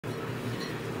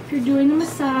if you're doing a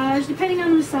massage, depending on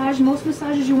the massage, most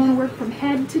massages you want to work from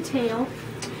head to tail,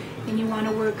 and you want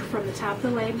to work from the top of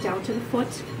the leg down to the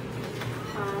foot.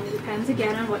 It depends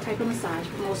again on what type of massage,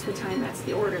 but most of the time that's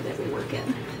the order that we work in.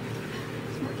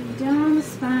 So working down the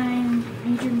spine,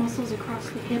 major muscles across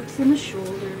the hips and the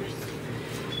shoulders.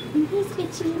 And he's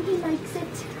itchy and he likes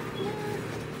it. Yeah.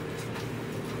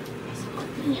 There's a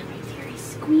good man right there. He's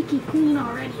squeaky clean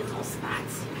already in those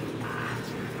spots. Yeah.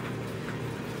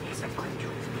 There's a good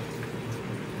dude.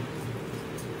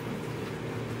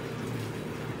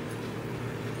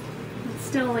 And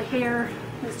still the hair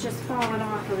is just falling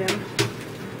off of him.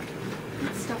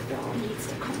 That stuff all needs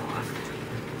to come off.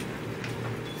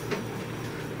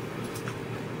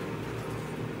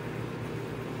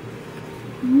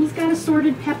 And he's got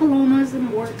assorted papillomas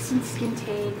and warts and skin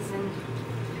tags and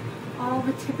all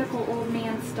the typical old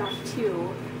man stuff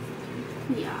too.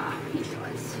 Yeah, he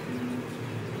does.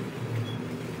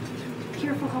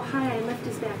 Careful how high I lift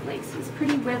his back legs. He's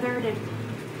pretty withered and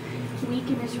weak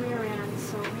in his rear end,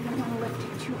 so we don't want to lift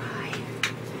him too high.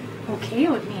 Okay,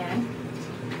 old man.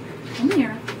 Come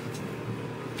here.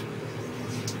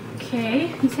 Okay,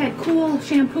 he's had cool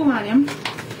shampoo on him,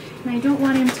 and I don't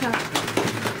want him to...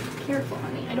 Careful,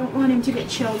 honey. I don't want him to get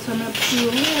chilled, so I'm going to do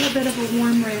a little bit of a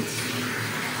warm rinse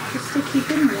just to keep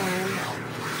him warm.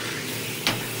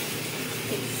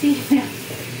 You can see that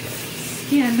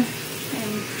skin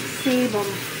and sebum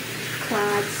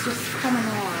clods just coming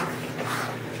off.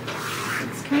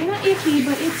 It's kind of icky,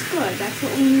 but it's good. That's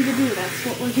what we need to do. That's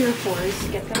what we're here for, is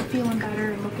to get them feeling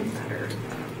better and looking better.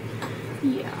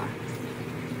 Yeah.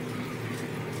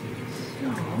 So...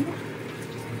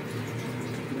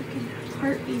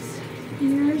 part these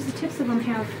ears. The tips of them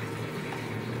have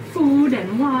food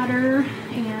and water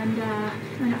and,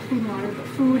 or not food and water, but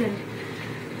food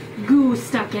and goo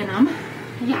stuck in them.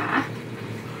 Yeah,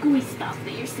 gooey stuff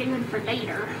that you're saving for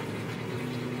later.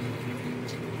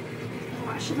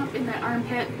 Washing up in that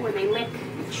armpit where they lick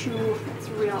and chew. That's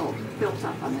real built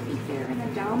up underneath there. And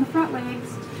then down the front legs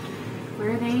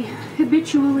where they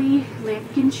habitually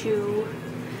lick and chew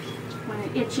when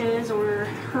it itches or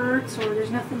hurts or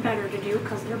there's nothing better to do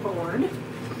because they're bored.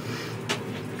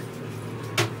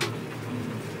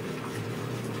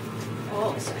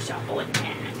 Oh, such a old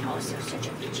man. Oh, such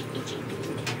a itchy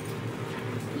dude.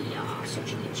 Yeah,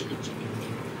 such an itchy dude.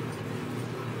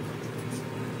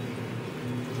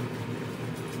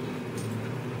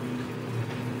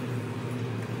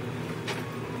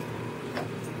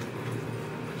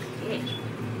 Okay.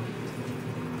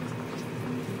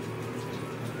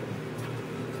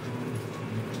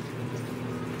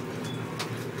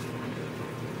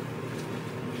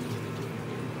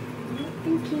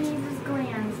 His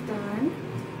glands done.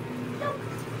 Nope,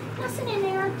 nothing in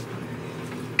there.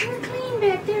 You're clean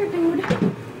back there, dude.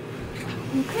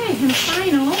 Okay, and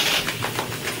final.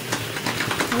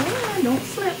 Oh, don't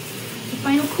slip. The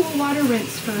final cool water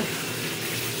rinse for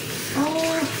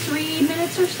 3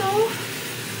 minutes or so.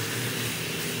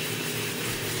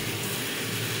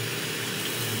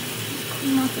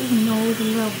 Clean off his nose a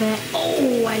little bit.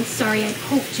 Oh, I'm sorry I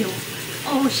poked you.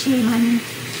 Oh, shame on me.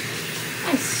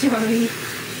 I'm sorry.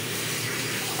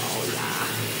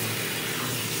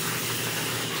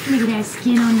 Look at that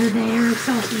skin under there,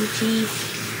 so itchy.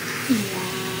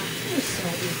 Yeah, it's so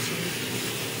itchy.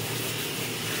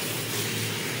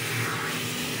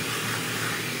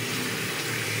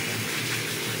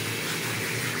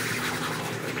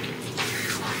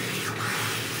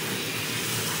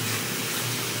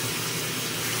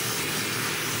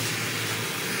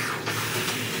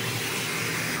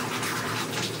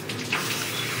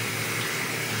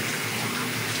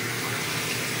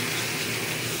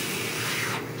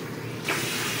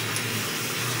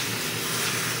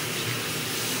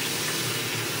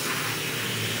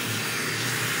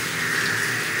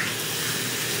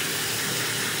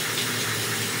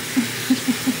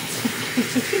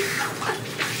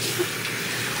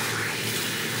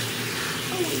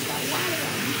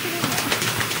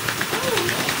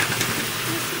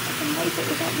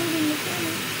 Without moving the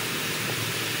camera.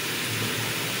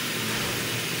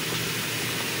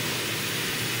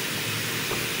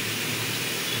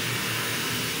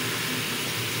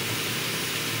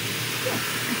 Yeah,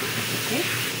 I think that's okay.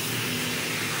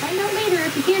 Find out later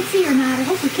if you can't see or not. I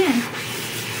hope we can.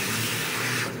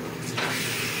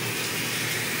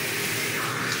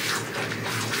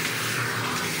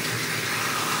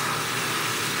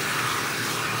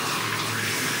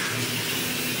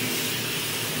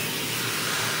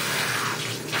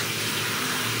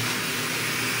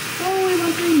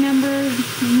 Remember,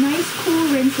 nice cool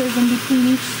rinses in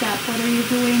between each step, whether you're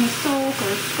doing a soak or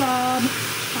a scrub,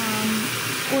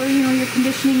 or you're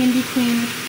conditioning in between.